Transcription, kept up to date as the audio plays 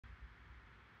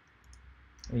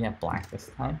We have black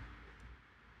this time.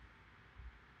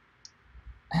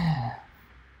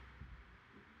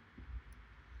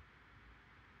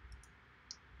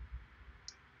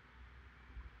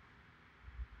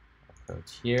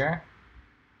 Approach here.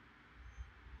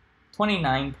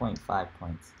 29.5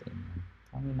 points.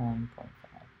 29.5.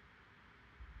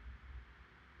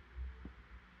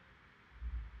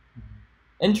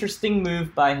 Interesting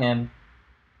move by him.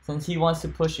 Since he wants to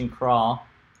push and crawl,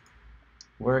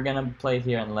 we're gonna play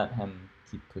here and let him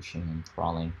keep pushing and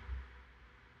crawling,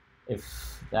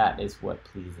 if that is what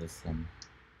pleases him.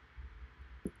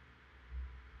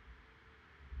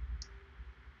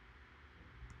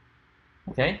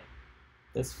 Okay,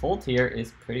 this fold here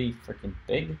is pretty freaking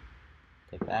big.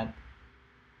 Take that.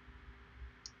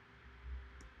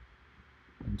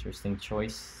 Interesting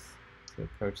choice to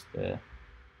approach the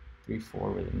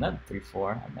 3-4 with another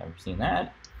 3-4. I've never seen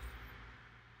that.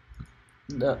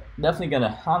 Definitely gonna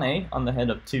Hane on the head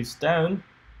of 2 stone.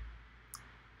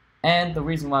 And the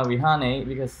reason why we Hane,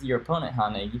 because your opponent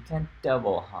Hane, you can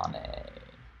double Hane.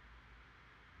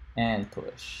 And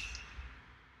push.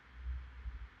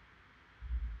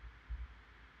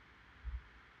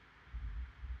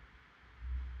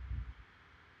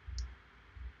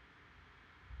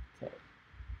 Okay.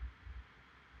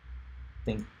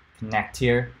 Think connect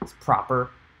here is proper.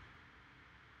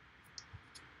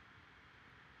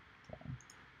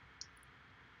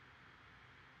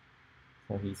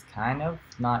 So he's kind of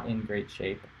not in great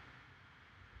shape,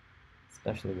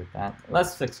 especially with that.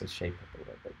 Let's fix his shape up a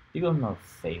little bit. Do him a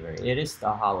favor. It is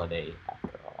the holiday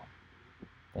after all.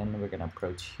 Then we're gonna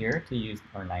approach here to use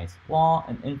our nice wall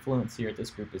and influence here. This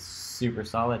group is super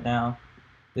solid now.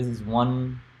 This is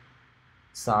one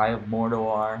side of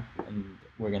Mordor, and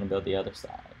we're gonna build the other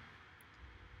side.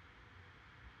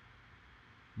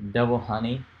 Double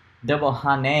Hane.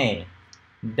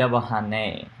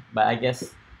 But I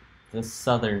guess the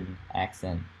southern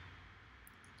accent.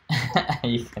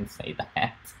 You can say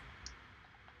that.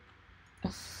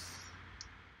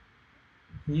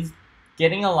 He's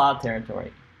getting a lot of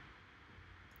territory.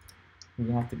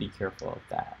 You have to be careful of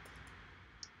that.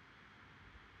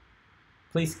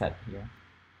 Please cut here.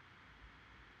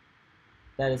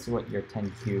 That is what your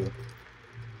 10Q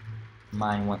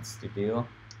mine wants to do.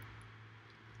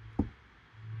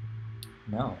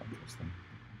 No, interesting.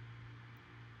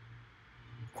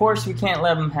 Of course, we can't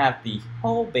let him have the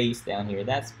whole base down here.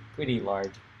 That's pretty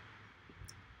large.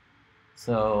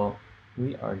 So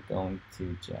we are going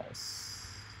to just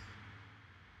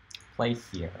play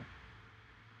here.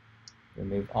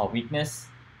 Remove all weakness.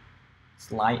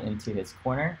 Slide into his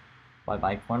corner.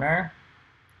 Bye-bye corner.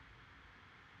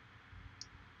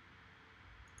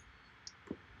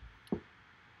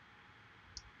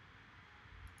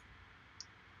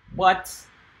 What?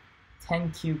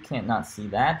 10Q can't not see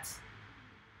that.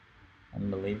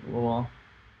 Unbelievable.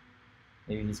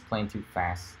 Maybe he's playing too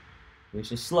fast. We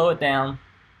should slow it down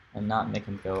and not make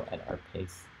him go at our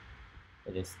pace.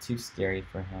 It is too scary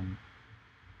for him.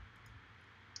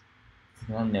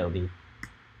 He's a Nobi.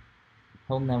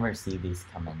 He'll never see these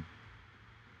coming.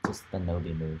 Just the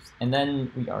Nobi moves. And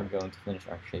then we are going to finish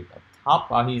our shape up top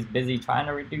while he's busy trying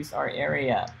to reduce our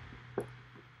area.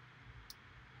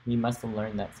 He must have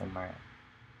learned that somewhere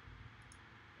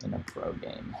in a pro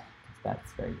game.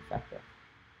 That's very effective.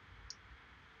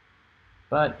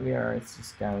 But we are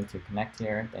just going to connect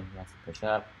here, then he has to push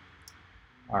up.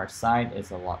 Our side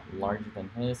is a lot larger than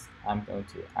his. I'm going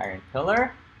to Iron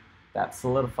Pillar. That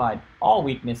solidified all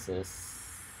weaknesses.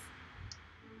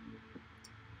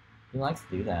 He likes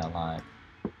to do that a lot.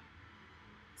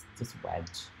 Just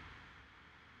wedge.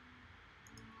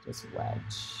 Just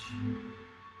wedge.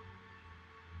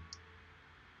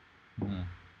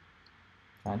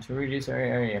 Trying to reduce our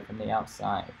area from the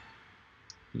outside.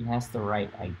 He has the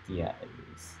right idea, at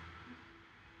least.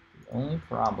 The only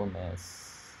problem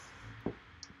is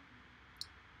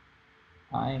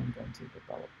I'm going to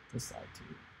develop this side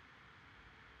too.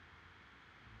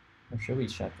 Or should we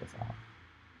shut this off?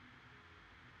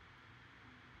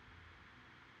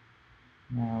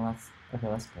 No,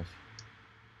 let's push.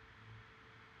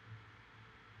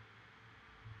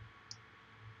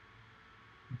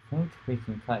 I think we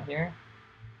can cut here.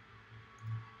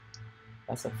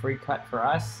 That's a free cut for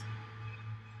us.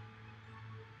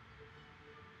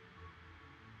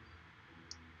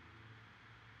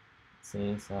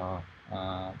 See, so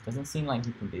doesn't seem like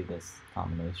he can do this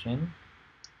combination,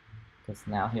 because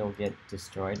now he'll get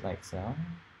destroyed like so.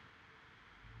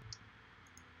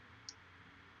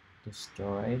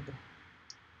 Destroyed.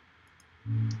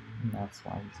 And that's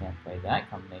why he can't play that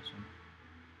combination.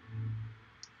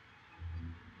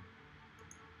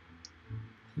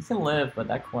 He can live, but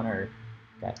that corner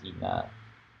got eaten up.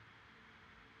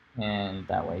 And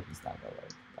that way he's not gonna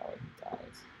live. That way he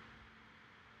dies.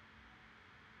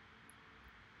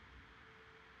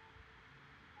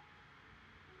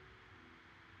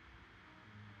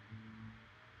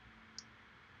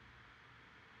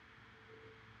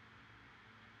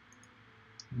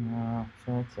 No,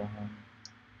 should I kill him?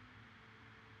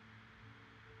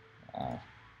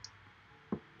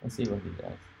 Let's see what he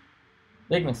does.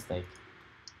 Big mistake.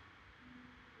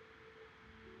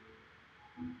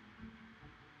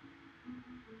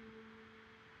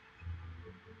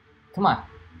 Come on.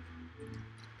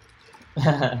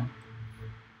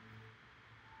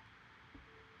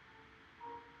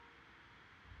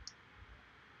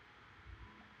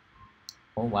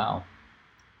 Oh wow.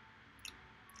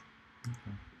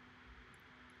 Okay.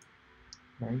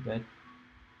 Very good.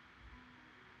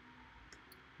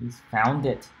 He's found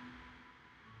it.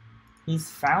 He's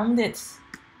found it.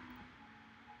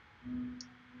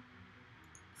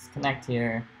 Let's connect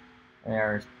here. They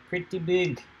are pretty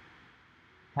big.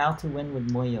 How to win with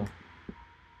Moyo.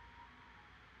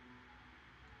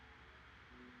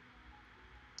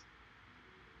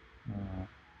 I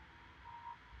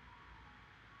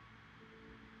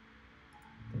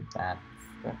think that's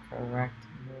the correct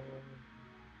move.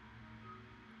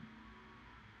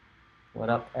 What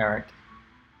up, Eric?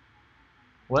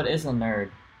 What is a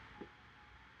nerd?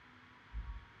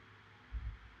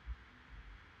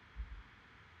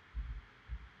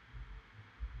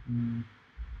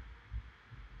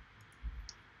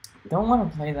 Don't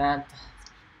want to play that.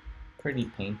 Pretty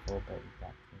painful, but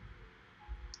exactly.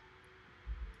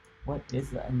 What is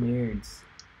the nerds?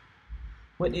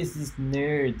 What is these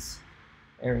nerds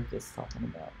Eric is talking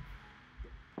about?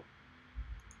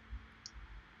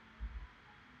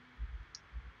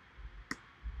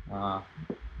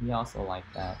 We also like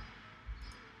that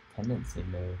tendency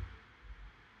move.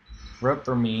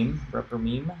 Rupper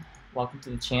meme, welcome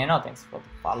to the channel. Thanks for the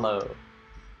follow.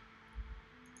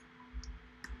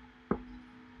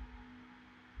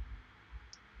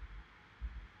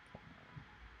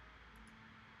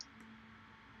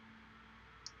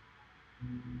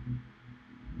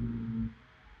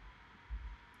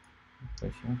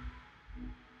 Push him.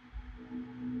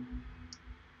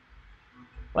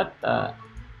 What the?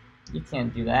 You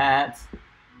can't do that.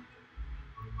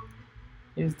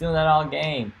 He was doing that all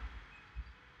game.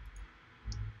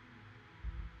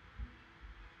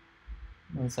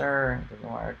 No sir, it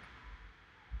doesn't work.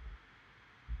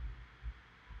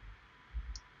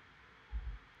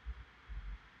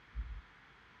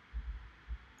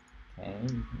 Okay, you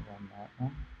can run that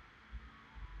one.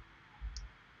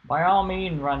 By all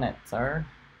means, run it, sir.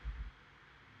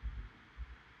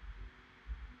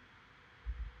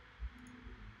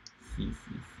 See.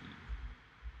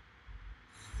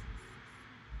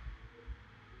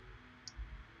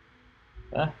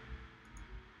 Right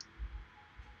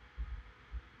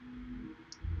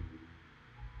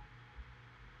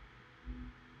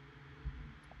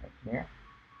here.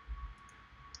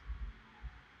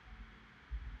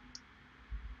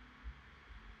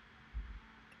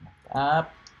 Connect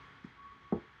up.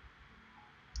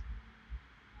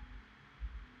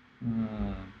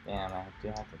 Damn, I do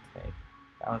have to take.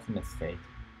 That was a mistake.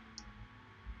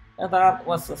 That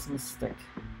was a mistake.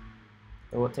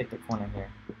 So we'll take the corner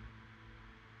here.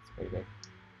 It's pretty big.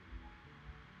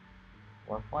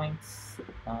 4 points.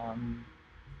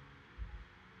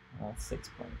 6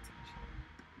 points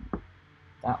actually.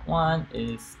 That one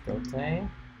is Gote.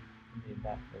 Leave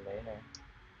that for later.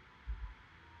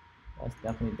 That's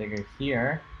definitely bigger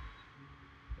here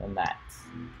than that.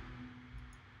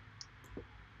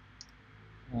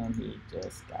 And he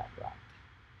just got rocked.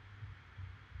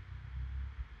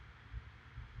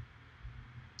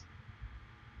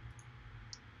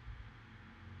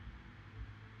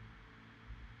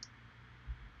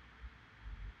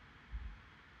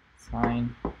 It's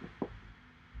fine. I'm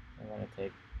gonna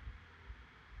take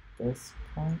this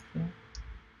point here.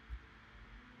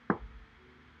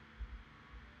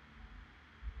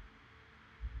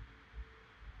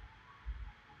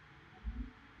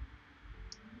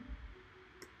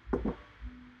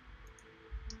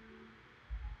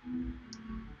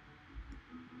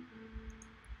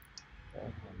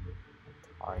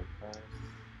 Atari first.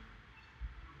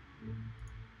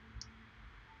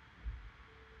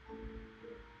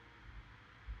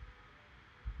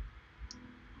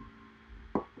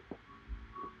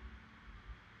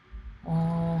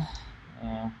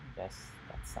 Yeah, I guess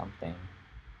that's something.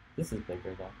 This is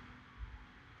bigger though.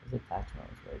 This attachment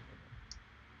was way bigger.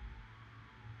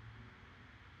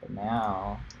 But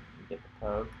now, we get the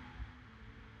poke.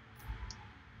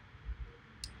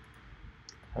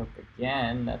 Hope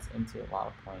again, that's into a lot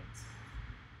of points.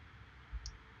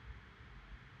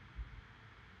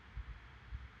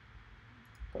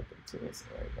 Poke into this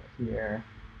area here.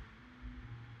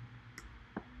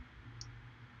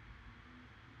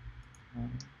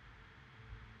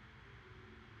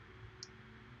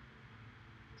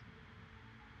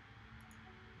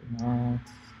 I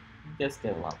guess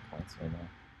get a lot of points right now.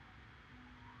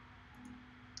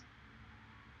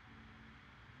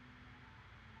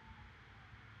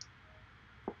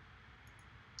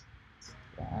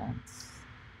 That's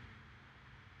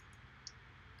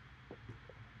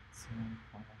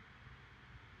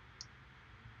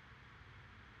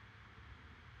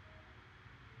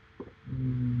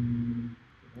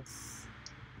this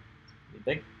pretty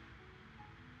big.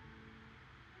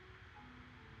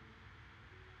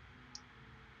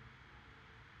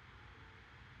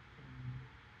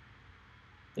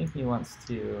 I think he wants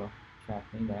to trap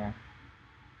me there.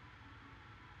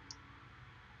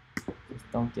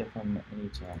 Just don't give him any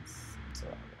chance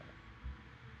whatsoever.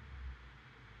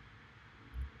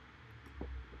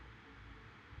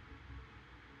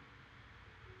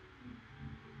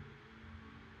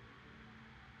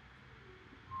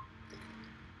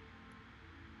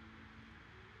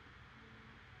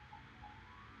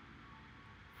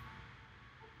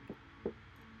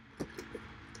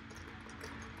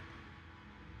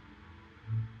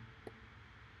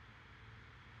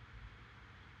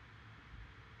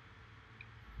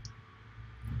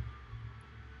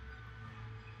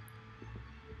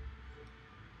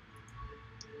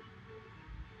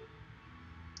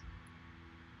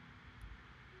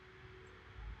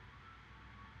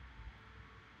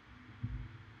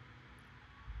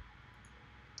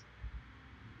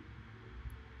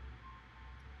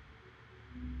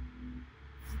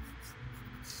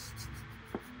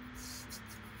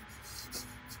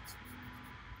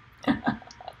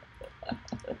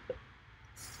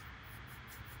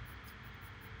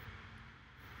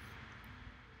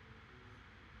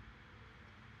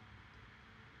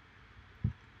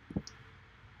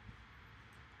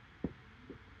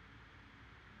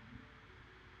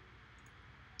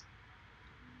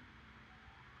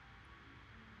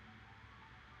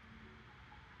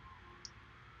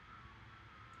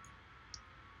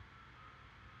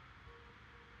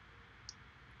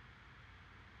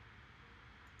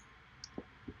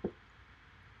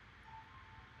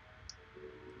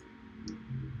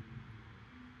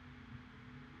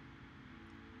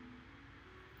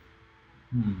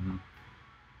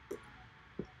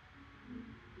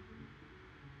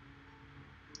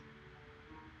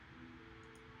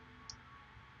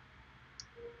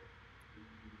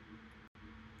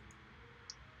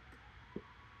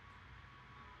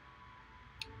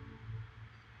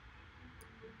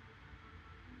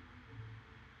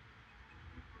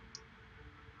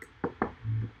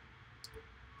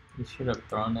 You should have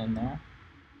thrown in there.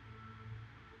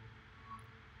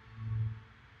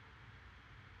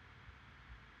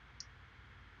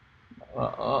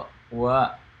 Oh,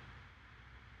 what?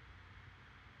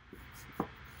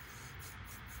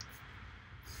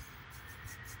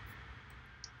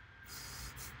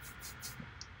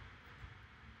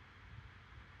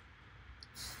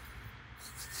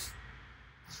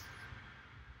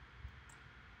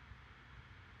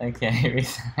 Okay,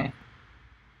 resign.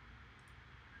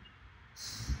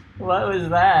 What was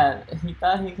that? He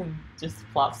thought he could just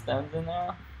plop stones in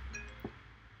there?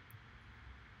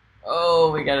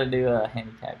 Oh, we gotta do a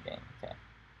handicap game. Okay.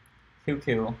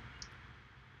 Cuckoo.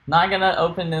 Not gonna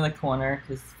open in the corner,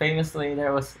 because famously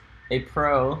there was a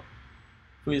pro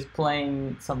who was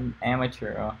playing some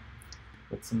amateur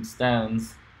with some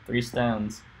stones, 3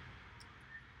 stones.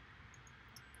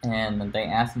 And they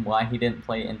asked him why he didn't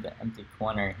play in the empty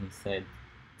corner. He said,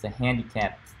 it's a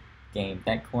handicapped game.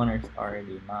 That corner's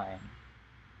already mine.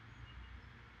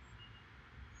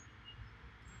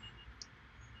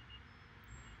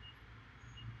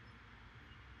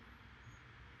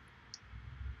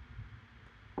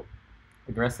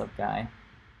 Aggressive guy.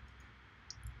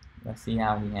 Let's see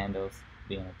how he handles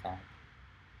being attacked.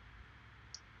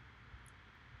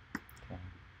 Okay.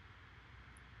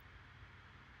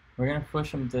 We're gonna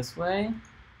push him this way,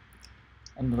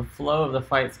 and the flow of the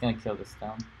fight's gonna kill the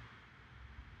stone.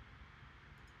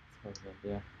 That's what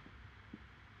we'll do.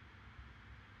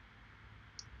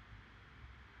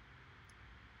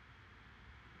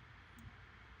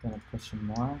 Gonna push him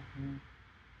more.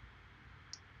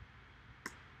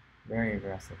 Very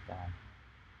aggressive guy.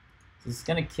 So he's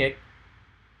gonna kick.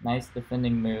 Nice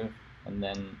defending move, and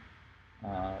then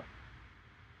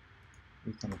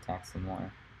we can attack some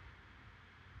more.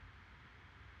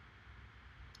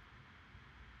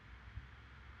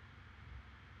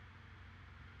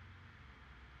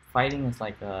 fighting is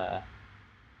like it's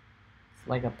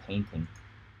like a painting.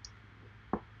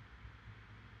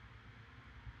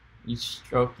 Each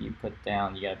stroke you put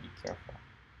down, you gotta be careful.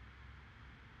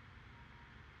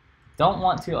 Don't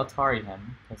want to Atari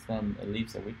him, because then it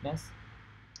leaves a weakness.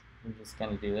 We're just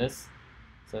gonna do this.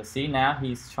 So see, now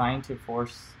he's trying to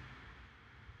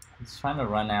he's trying to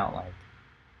run out like,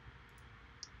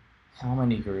 how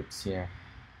many groups here?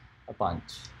 A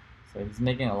bunch. So he's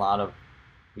making a lot of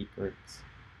weak groups.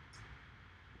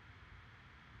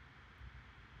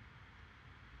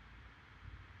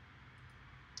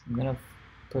 I'm gonna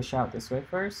push out this way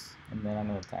first, and then I'm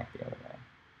gonna attack the other way.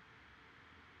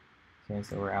 Okay,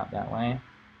 so we're out that way.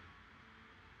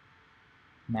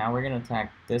 Now we're gonna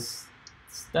attack this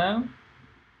stone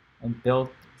and build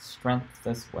strength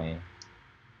this way.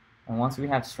 And once we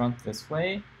have strength this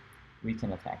way, we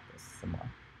can attack this some more.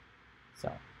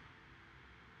 So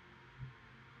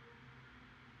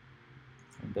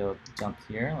build jump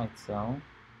here like so.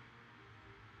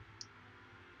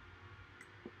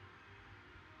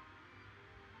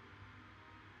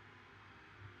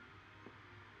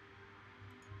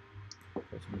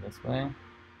 Push him this way.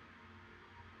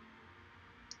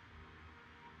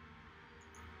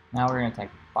 Now we're going to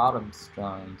attack bottom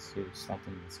stones to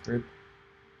strengthen this group.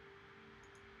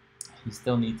 He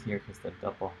still needs here because the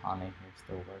double Hane here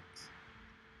still works.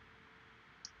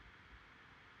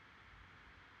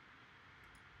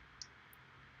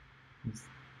 He's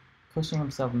pushing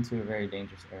himself into a very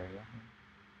dangerous area.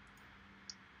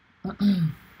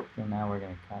 So now we're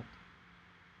going to cut.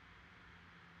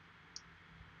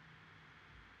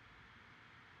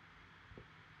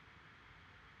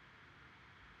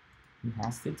 He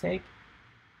has to take.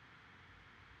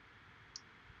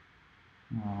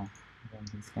 Oh, then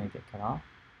he's going to get cut off.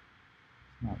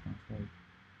 He's not going to take.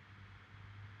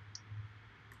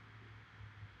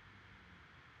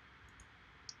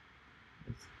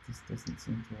 This doesn't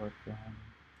seem to work for him.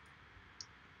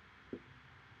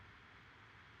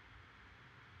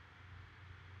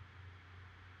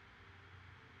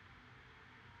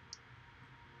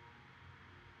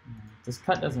 This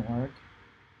cut doesn't work.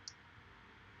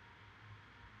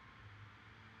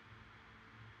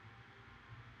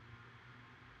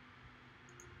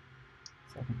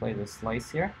 So I can play this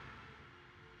slice here.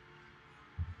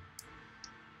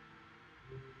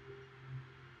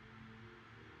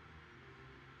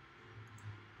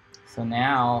 So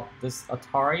now this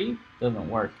Atari doesn't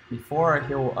work. Before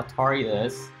he'll Atari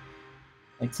this,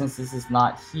 like since this is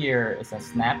not here, it's a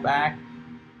snapback,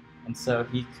 and so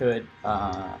he could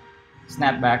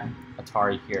snap back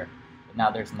Atari here. But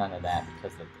now there's none of that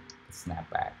because of the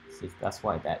snapback. See, that's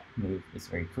why that move is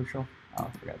very crucial. Oh,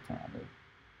 I forgot to turn on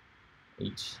the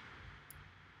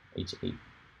H8.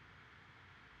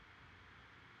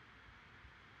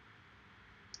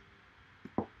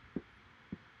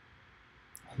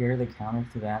 Here the counter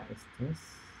to that is this.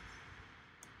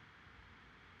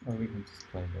 Or we can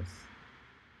just play this.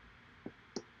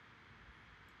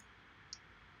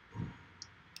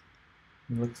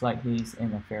 It looks like he's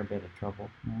in a fair bit of trouble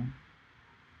now.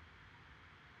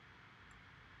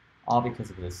 All because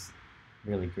of this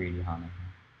really greedy Hana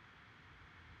here.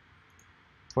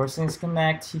 Forcing his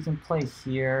connect, he can play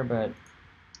here, but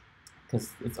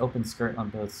because it's open skirt on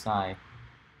both sides,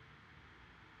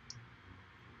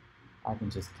 I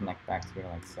can just connect back to here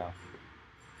like so.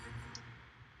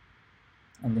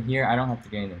 And here I don't have to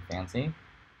do anything fancy.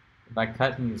 If I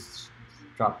cut, he can just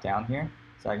drop down here,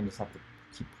 so I can just have to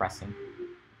keep pressing.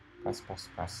 Press, press,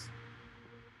 press.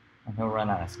 And he'll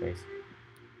run out of space.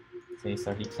 See,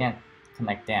 so he can't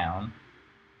connect down.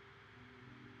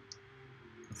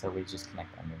 And so we just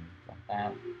connect underneath like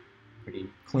that. Pretty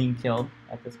clean killed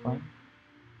at this point.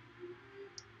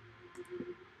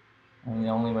 And the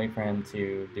only way for him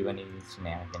to do any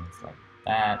shenanigans like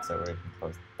that, so we can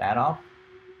close that off.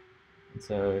 And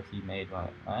so he made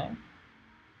what the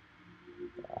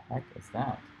heck is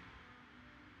that?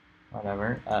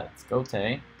 Whatever, it's Gote.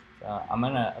 So I'm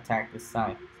gonna attack this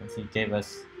side since he gave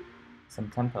us some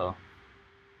tempo.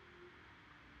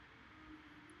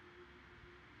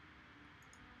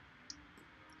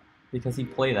 Because he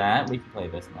played that, we can play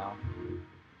this now.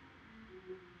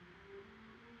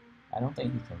 I don't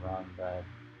think he can run, but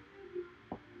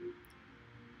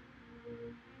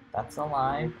that's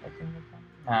alive, I think.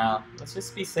 Now, let's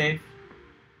just be safe.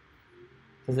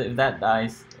 Because if that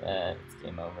dies, it's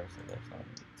game over, so there's no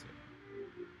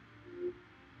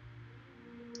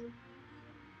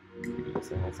need to.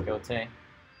 So let's go Tay.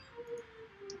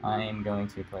 I am going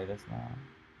to play this now.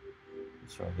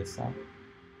 Destroy this side.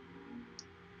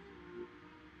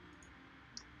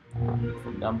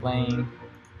 From dumpling.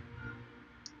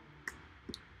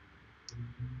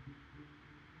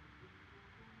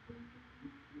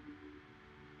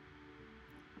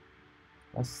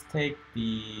 Let's take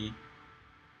the...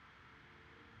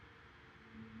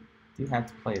 Do have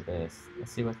to play this.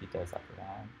 Let's see what he does after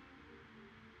that.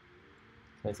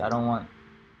 Because I don't want...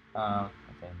 okay,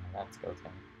 no, that's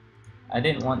goten. I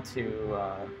didn't want to...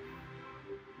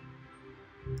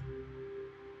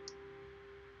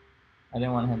 I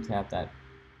didn't want him to have that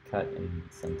cut in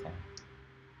Sentei.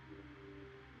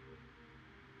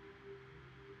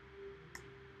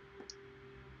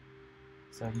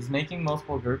 So he's making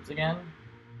multiple groups again.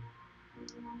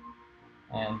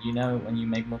 And you know, when you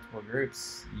make multiple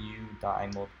groups, you die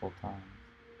multiple times.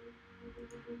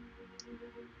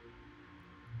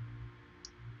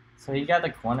 So he got the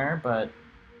corner, but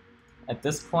at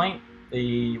this point,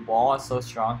 the wall is so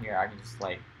strong here, I can just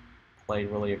like play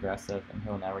really aggressive and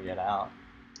he'll never get out.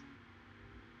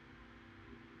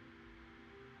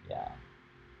 Yeah.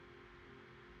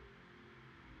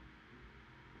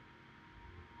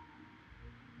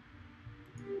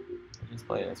 I'll just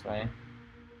play it this way.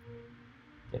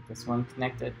 Get this one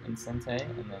connected in Sentei,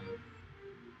 and then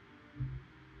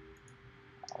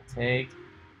I'll take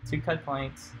 2 cut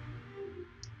points.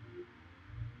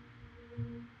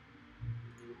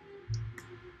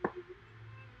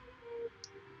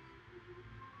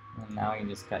 And now I can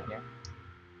just cut here.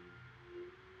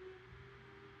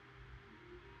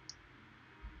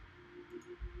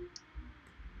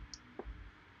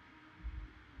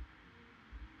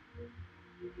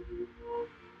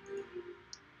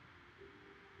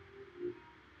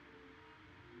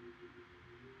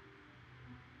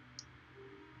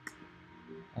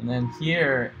 And then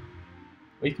here,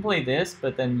 we can play this,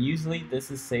 but then usually this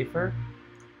is safer.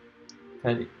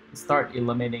 Because start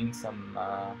eliminating some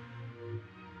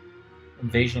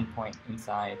invasion point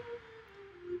inside.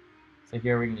 So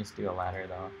here we can just do a ladder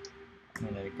though. I'm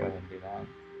gonna go ahead and do that.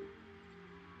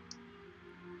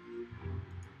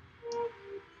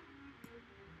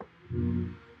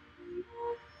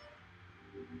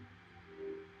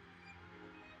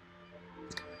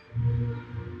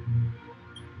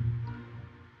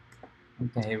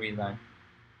 Okay, here we go.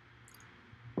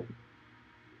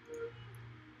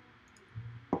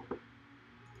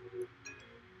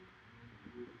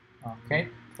 Okay,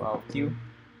 12Q.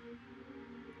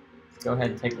 Let's go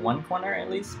ahead and take 1 corner at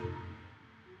least.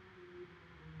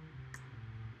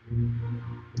 The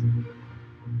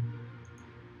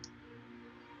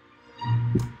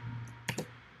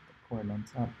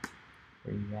coordinates up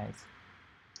for you guys.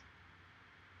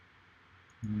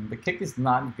 The kick is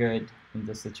not good in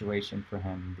this situation for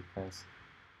him because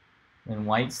when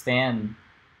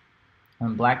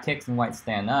black kicks and white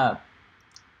stand up,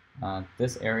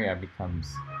 this area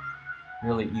becomes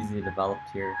really easy to develop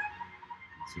here.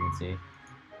 As you can see,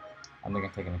 I'm going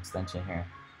to take an extension here.